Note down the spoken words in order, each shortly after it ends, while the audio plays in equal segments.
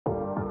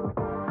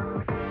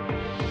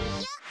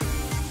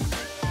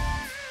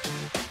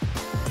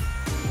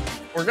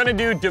We're gonna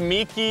do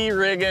Damiki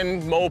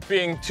rigging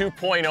Moping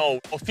 2.0.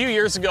 A few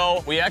years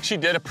ago, we actually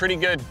did a pretty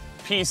good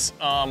piece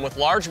with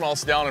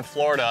largemouths down in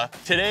Florida.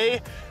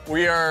 Today,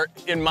 we are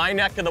in my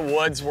neck of the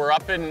woods. We're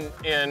up in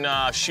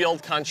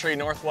Shield Country,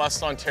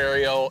 Northwest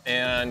Ontario,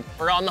 and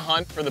we're on the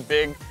hunt for the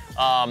big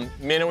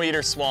minnow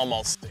eater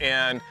smallmouths.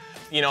 And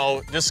you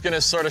know, just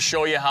gonna sort of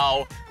show you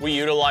how we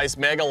utilize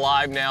Mega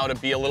Live now to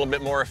be a little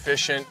bit more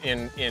efficient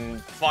in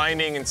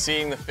finding and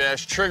seeing the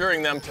fish,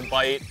 triggering them to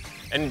bite.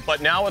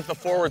 But now with the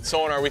forward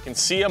sonar, we can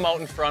see them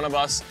out in front of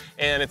us,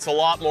 and it's a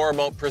lot more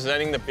about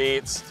presenting the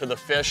baits to the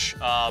fish,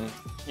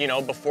 you know,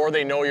 before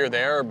they know you're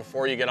there or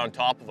before you get on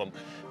top of them.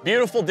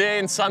 Beautiful day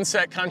in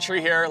Sunset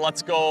Country here.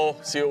 Let's go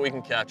see what we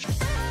can catch.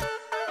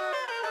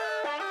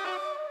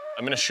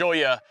 I'm gonna show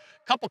you a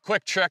couple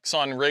quick tricks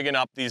on rigging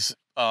up these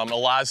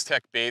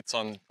ElaZtech baits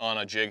on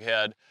a jig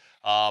head.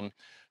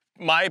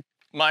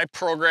 My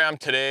program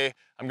today,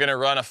 I'm gonna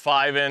run a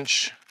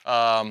 5-inch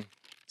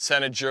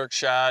scented jerk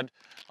shad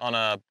on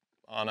a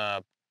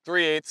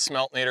 3/8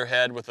 Smeltinator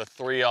head with a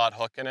 3/0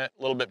 hook in it,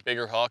 a little bit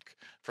bigger hook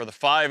for the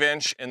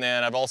 5-inch, and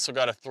then I've also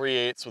got a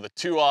 3/8 with a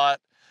 2/0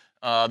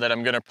 that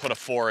I'm gonna put a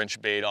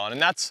 4-inch bait on.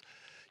 And that's,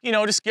 you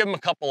know, just give them a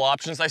couple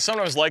options. I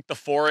sometimes like the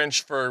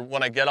 4-inch for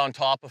when I get on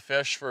top of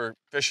fish for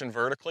fishing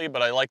vertically,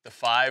 but I like the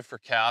 5 for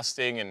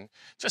casting and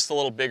just a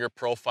little bigger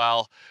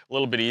profile, a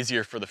little bit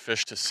easier for the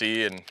fish to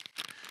see. And,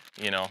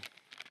 you know,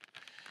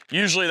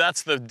 usually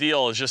that's the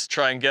deal, is just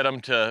try and get them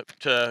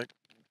to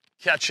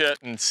catch it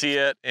and see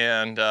it.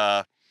 And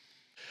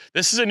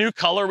this is a new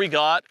color we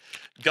got,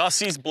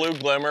 Gussy's Blue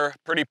Glimmer,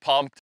 pretty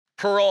pumped.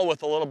 Pearl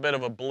with a little bit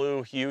of a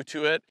blue hue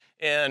to it.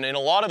 And in a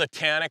lot of the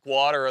tannic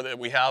water that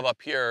we have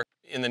up here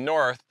in the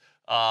north,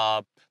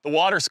 the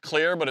water's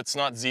clear, but it's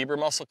not zebra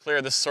mussel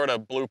clear. This sort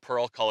of blue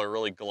pearl color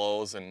really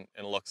glows and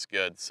looks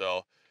good.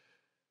 So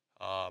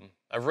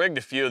I've rigged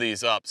a few of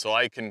these up so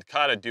I can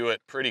kind of do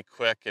it pretty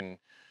quick and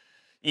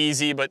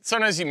easy, but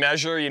sometimes you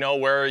measure, you know,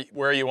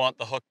 where you want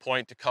the hook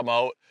point to come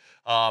out.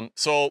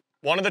 So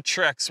one of the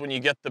tricks when you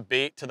get the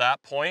bait to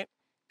that point,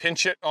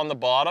 pinch it on the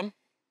bottom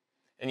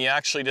and you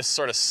actually just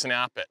sort of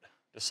snap it,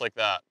 just like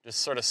that. Just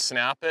sort of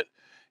snap it,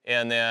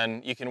 and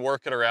then you can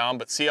work it around,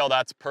 but see how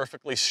that's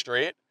perfectly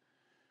straight?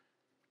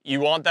 You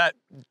want that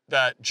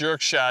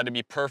jerk shad to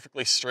be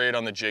perfectly straight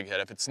on the jig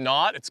head. If it's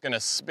not, it's gonna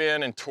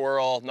spin and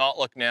twirl, not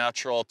look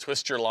natural,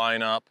 twist your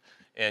line up,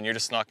 and you're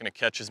just not gonna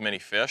catch as many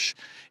fish.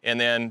 And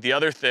then the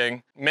other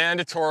thing,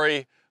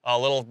 mandatory, a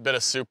little bit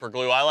of super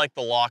glue. I like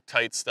the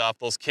Loctite stuff.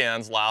 Those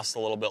cans last a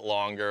little bit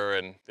longer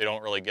and they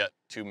don't really get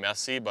too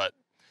messy, but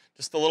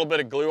just a little bit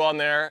of glue on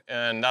there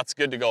and that's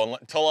good to go.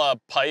 Until a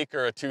pike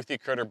or a toothy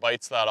critter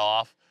bites that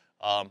off,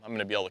 I'm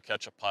gonna be able to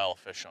catch a pile of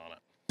fish on it.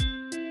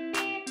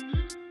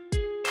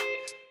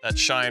 That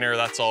shiner,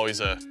 that's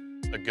always a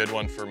good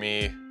one for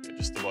me,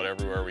 just about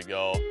everywhere we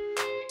go.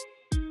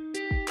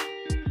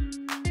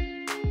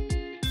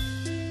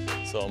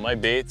 So my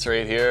bait's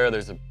right here.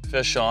 There's a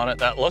fish on it.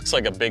 That looks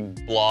like a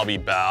big blobby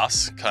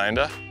bass,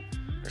 kinda.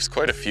 There's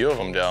quite a few of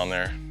them down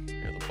there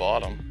near the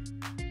bottom.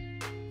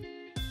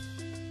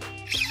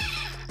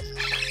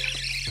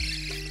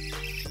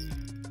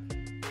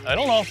 I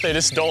don't know if they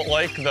just don't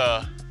like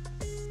the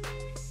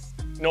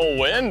no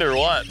wind or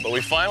what, but we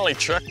finally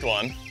tricked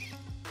one.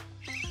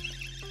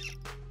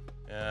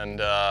 And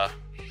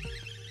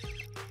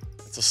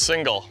it's a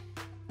single.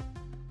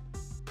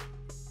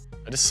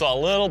 I just saw a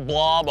little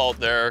blob out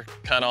there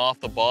kind of off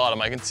the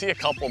bottom. I can see a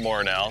couple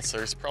more now, so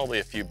there's probably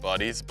a few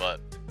buddies,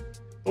 but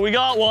we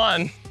got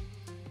one.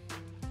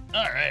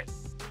 All right.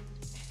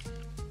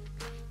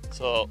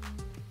 So,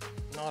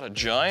 not a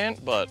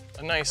giant, but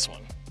a nice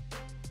one.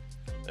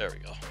 There we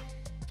go.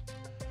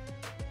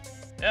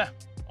 Yeah,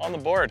 on the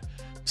board.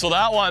 So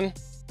that one,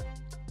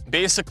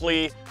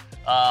 basically,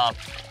 I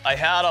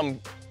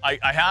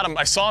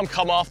saw him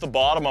come off the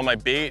bottom on my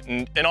bait,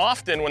 and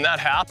often when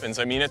that happens,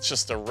 I mean, it's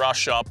just a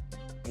rush up,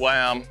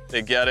 wham,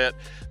 they get it.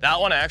 That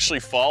one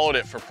actually followed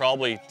it for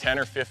probably 10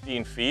 or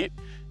 15 feet,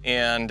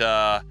 and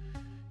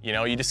you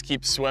know, you just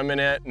keep swimming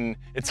it, and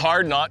it's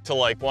hard not to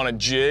like want to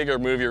jig or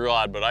move your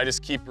rod, but I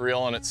just keep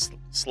reeling it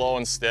slow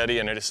and steady,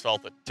 and I just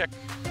felt a tick.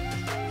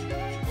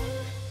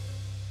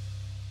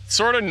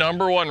 Sort of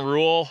 #1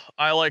 rule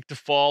I like to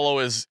follow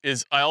is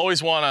I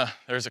always want to,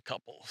 there's a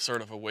couple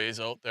sort of a ways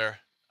out there.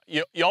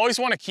 You always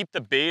want to keep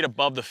the bait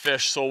above the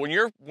fish. So when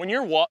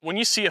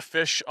you see a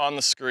fish on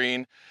the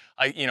screen,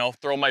 you know,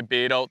 throw my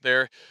bait out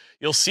there,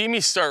 you'll see me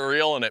start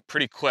reeling it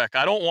pretty quick.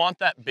 I don't want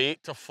that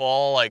bait to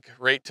fall like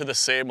right to the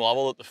same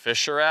level that the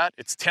fish are at.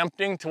 It's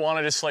tempting to want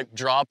to just like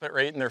drop it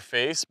right in their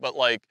face, but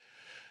like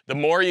the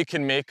more you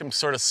can make them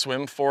sort of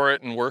swim for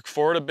it and work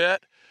for it a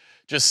bit,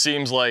 just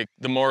seems like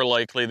the more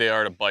likely they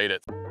are to bite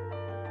it.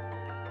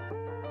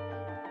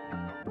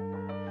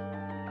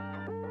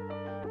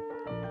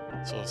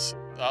 So it's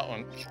that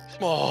one.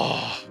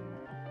 Oh,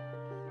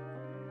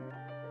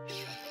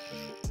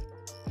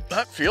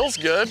 that feels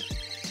good.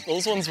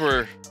 Those ones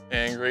were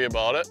angry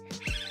about it.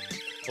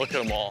 Look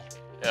at them all.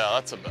 Yeah,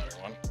 that's a better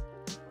one.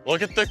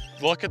 Look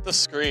at the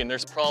screen.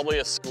 There's probably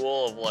a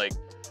school of like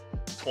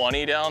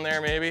 20 down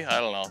there maybe. I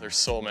don't know, there's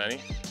so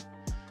many.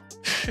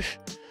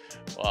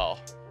 Wow,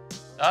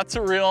 that's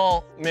a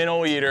real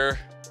minnow eater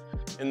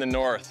in the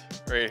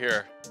north, right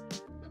here.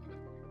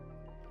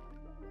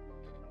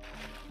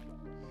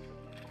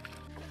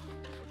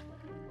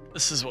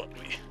 This is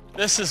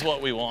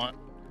what we want.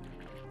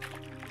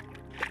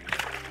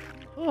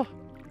 Oh,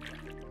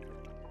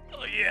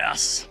 oh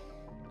yes.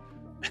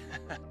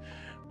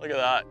 Look at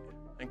that.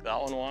 I think that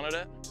one wanted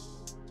it.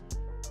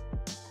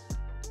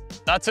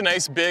 That's a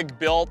nice big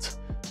built,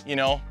 you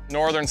know,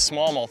 northern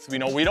smallmouth. You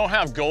know, we don't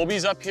have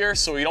gobies up here,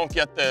 so we don't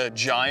get the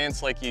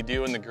giants like you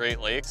do in the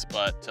Great Lakes,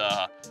 but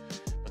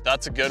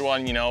that's a good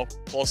one, you know,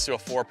 close to a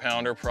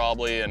 4-pounder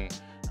probably, and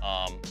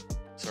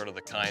sort of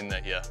the kind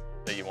that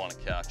you want to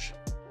catch.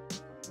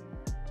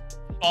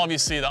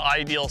 Obviously, the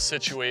ideal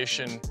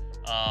situation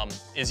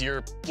is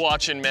you're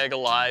watching Mega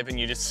Live and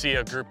you just see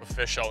a group of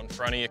fish out in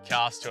front of you,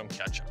 cast to them,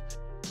 catch them.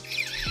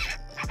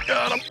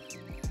 Got him.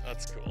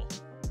 That's cool.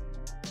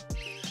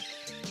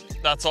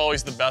 That's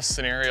always the best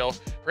scenario.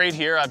 Right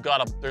here,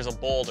 there's a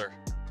boulder.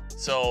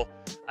 So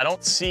I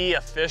don't see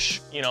a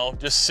fish, you know,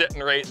 just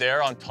sitting right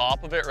there on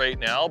top of it right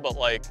now, but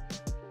like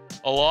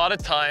a lot of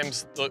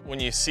times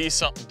when you see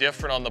something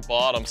different on the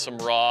bottom, some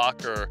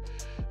rock or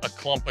a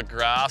clump of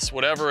grass,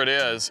 whatever it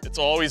is, it's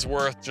always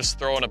worth just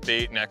throwing a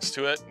bait next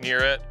to it, near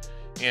it.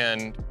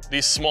 And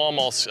these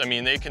smallmouths, I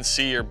mean, they can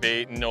see your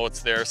bait and know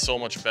it's there so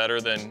much better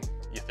than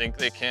you think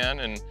they can.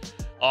 And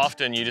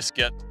often you just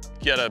get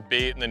a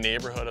bait in the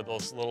neighborhood of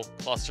those little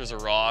clusters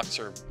of rocks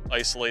or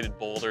isolated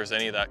boulders,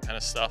 any of that kind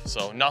of stuff.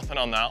 So nothing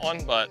on that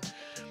one, but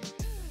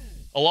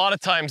a lot of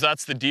times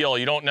that's the deal.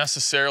 You don't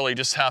necessarily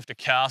just have to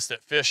cast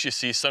at fish. You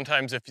see,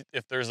 sometimes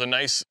if there's a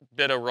nice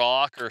bit of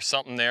rock or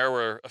something there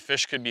where a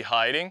fish could be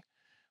hiding,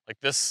 like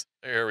this,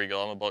 here we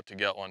go, I'm about to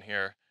get one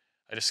here.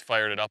 I just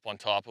fired it up on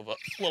top of a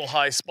little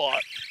high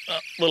spot,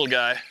 little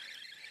guy.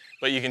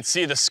 But you can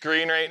see the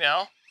screen right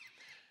now.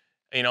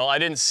 You know, I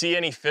didn't see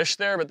any fish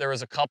there, but there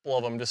was a couple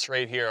of them just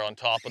right here on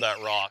top of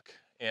that rock.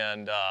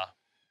 And,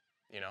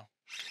 you know,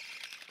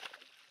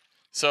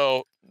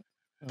 so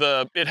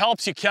it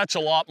helps you catch a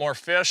lot more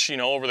fish, you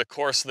know, over the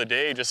course of the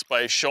day just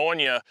by showing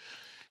you,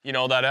 you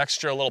know, that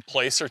extra little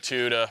place or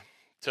two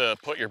to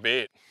put your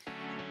bait.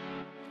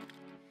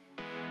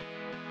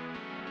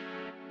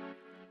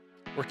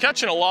 We're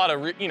catching a lot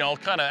of, you know,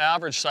 kind of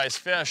average size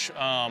fish.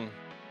 And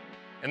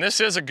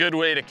this is a good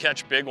way to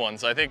catch big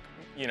ones. I think,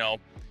 you know,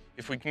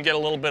 if we can get a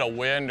little bit of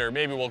wind, or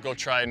maybe we'll go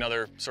try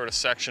another sort of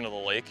section of the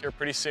lake here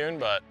pretty soon,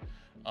 but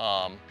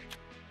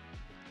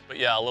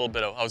yeah, a little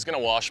bit of, I was gonna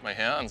wash my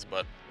hands,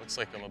 but looks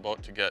like I'm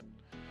about to get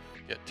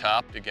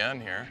tapped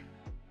again here.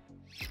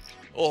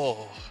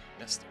 Oh,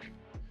 missed him.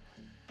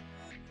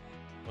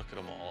 Look at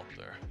them all up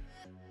there.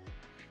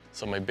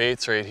 So my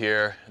bait's right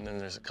here, and then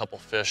there's a couple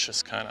fish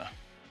just kind of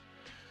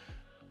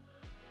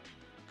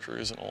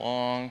cruising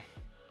along.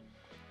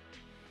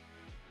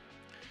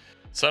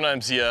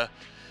 Sometimes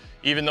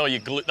even though you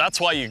glue, that's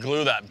why you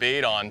glue that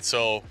bait on.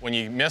 So when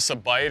you miss a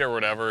bite or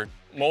whatever,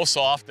 most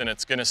often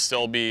it's gonna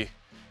still be,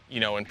 you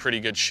know, in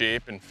pretty good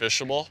shape and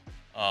fishable.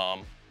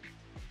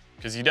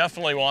 Because you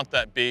definitely want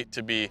that bait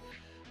to be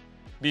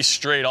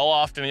straight.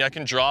 I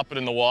can drop it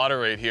in the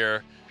water right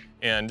here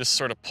and just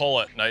sort of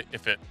pull it. And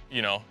if it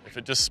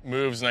just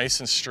moves nice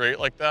and straight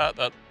like that,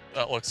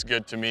 that looks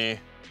good to me.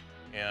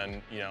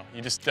 And you know,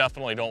 you just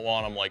definitely don't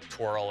want them like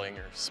twirling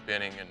or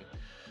spinning, and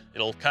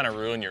it'll kind of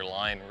ruin your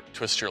line,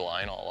 twist your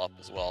line all up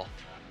as well.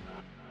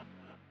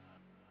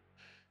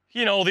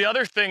 You know, the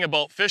other thing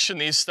about fishing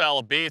these style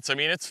of baits, I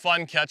mean, it's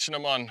fun catching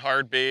them on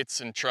hard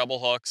baits and treble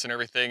hooks and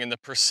everything. And the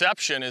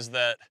perception is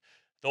that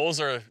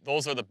those are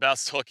the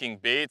best hooking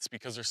baits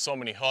because there's so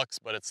many hooks,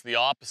 but it's the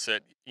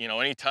opposite. You know,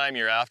 anytime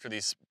you're after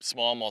these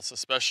smallmouths,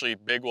 especially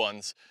big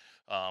ones,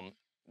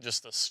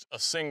 just a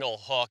single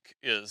hook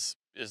is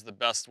the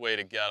best way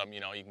to get them. You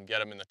know, you can get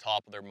them in the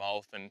top of their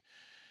mouth and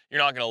you're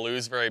not gonna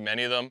lose very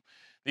many of them.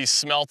 These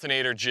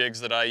Smeltinator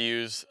jigs that I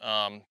use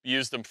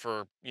them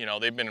for, you know,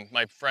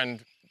 my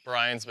friend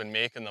Brian's been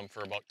making them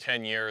for about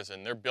 10 years,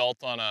 and they're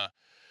built on a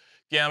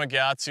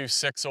Gamakatsu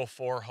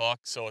 604 hook.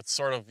 So it's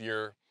sort of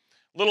your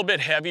little bit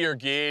heavier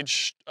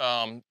gauge,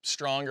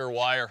 stronger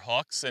wire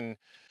hooks, and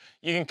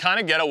you can kind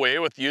of get away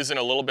with using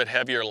a little bit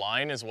heavier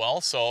line as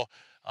well. So,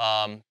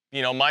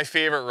 you know, my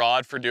favorite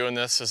rod for doing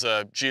this is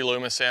a G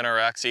Loomis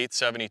NRX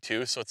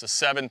 872. So it's a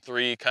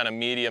 7.3 kind of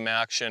medium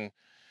action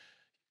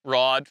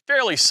rod,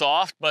 fairly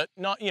soft, but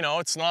not, you know,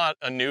 it's not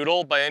a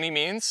noodle by any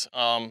means.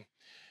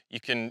 You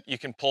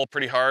can pull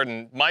pretty hard,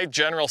 and my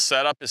general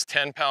setup is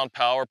 10-pound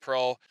Power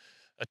Pro,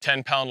 a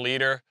 10-pound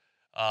leader.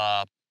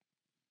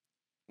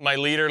 My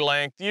leader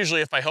length,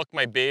 usually if I hook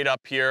my bait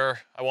up here,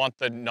 I want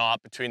the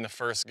knot between the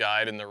first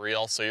guide and the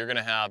reel, so you're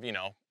gonna have, you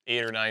know,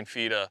 8 or 9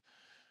 feet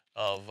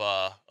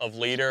of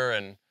leader,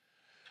 and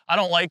I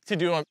don't like to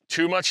do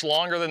too much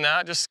longer than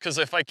that, just because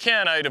if I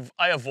can,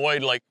 I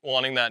avoid like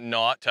wanting that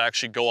knot to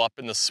actually go up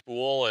in the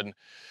spool. And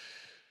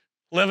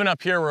living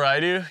up here where I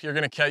do,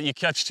 you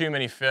catch too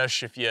many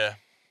fish if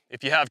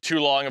you have too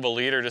long of a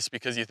leader just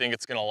because you think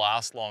it's gonna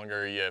last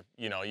longer.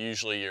 You know,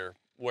 usually you're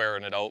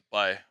wearing it out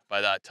by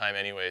that time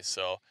anyway.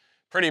 So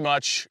pretty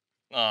much,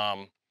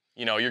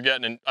 you know, you're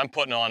getting, I'm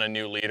putting on a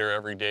new leader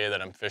every day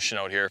that I'm fishing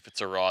out here if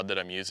it's a rod that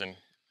I'm using.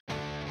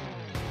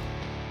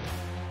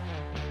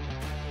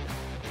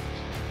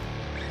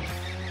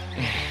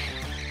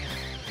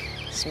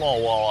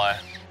 Small walleye.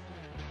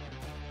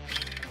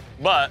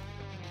 But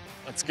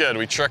that's good,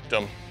 we tricked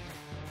him.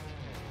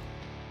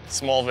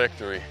 Small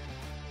victory.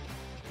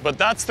 But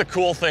that's the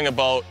cool thing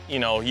about, you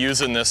know,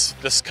 using this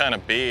kind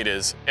of bait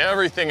is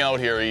everything out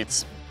here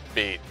eats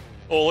bait.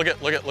 Oh, look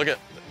at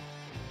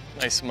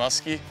nice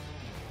muskie.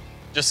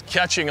 Just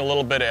catching a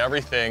little bit of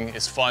everything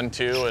is fun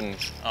too, and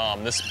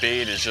this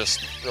bait is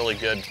just really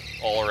good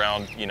all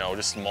around, you know,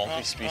 just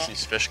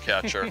multi-species fish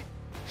catcher.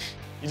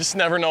 You just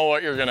never know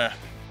what you're gonna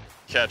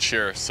catch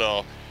here.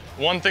 So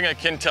one thing I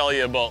can tell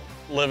you about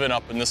living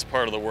up in this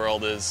part of the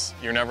world is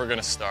you're never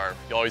gonna starve.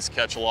 You always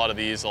catch a lot of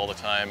these all the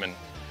time, and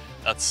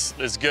that's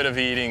as good of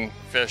eating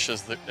fish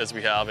as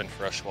we have in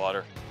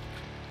freshwater.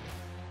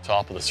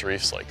 Top of this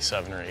reef's like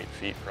 7 or 8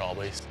 feet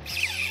probably.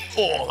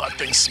 Oh, that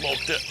thing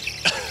smoked it.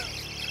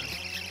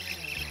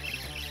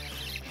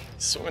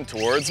 Swimming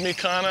towards me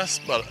kinda,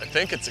 but I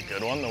think it's a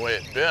good one the way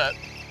it bit.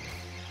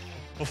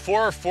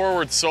 Before our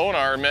forward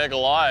sonar, Mega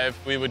Live,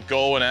 we would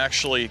go and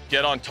actually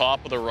get on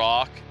top of the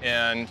rock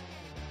and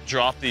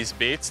drop these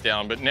baits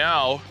down. But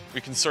now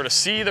we can sort of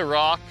see the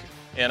rock,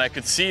 and I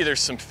could see there's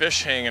some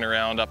fish hanging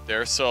around up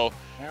there. So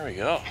there we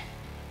go.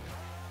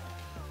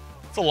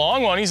 It's a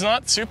long one. He's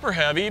not super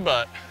heavy,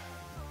 but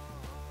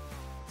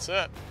that's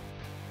it.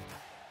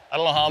 I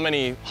don't know how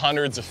many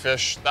hundreds of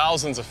fish,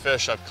 thousands of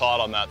fish I've caught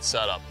on that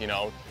setup, you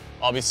know.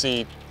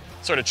 Obviously,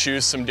 sort of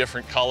choose some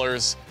different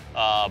colors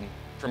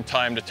from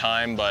time to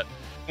time, but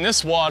in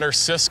this water,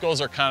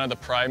 Cisco's are kind of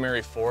the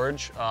primary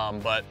forage,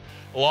 but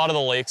a lot of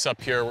the lakes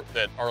up here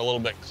that are a little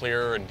bit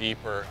clearer and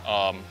deeper,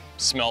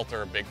 smelt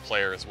are a big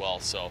player as well.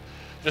 So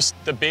just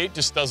the bait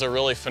just does a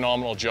really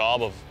phenomenal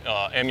job of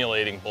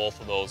emulating both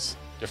of those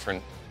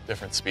different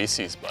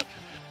species. But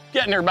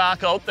getting her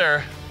back out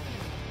there,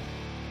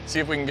 see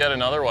if we can get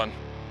another one.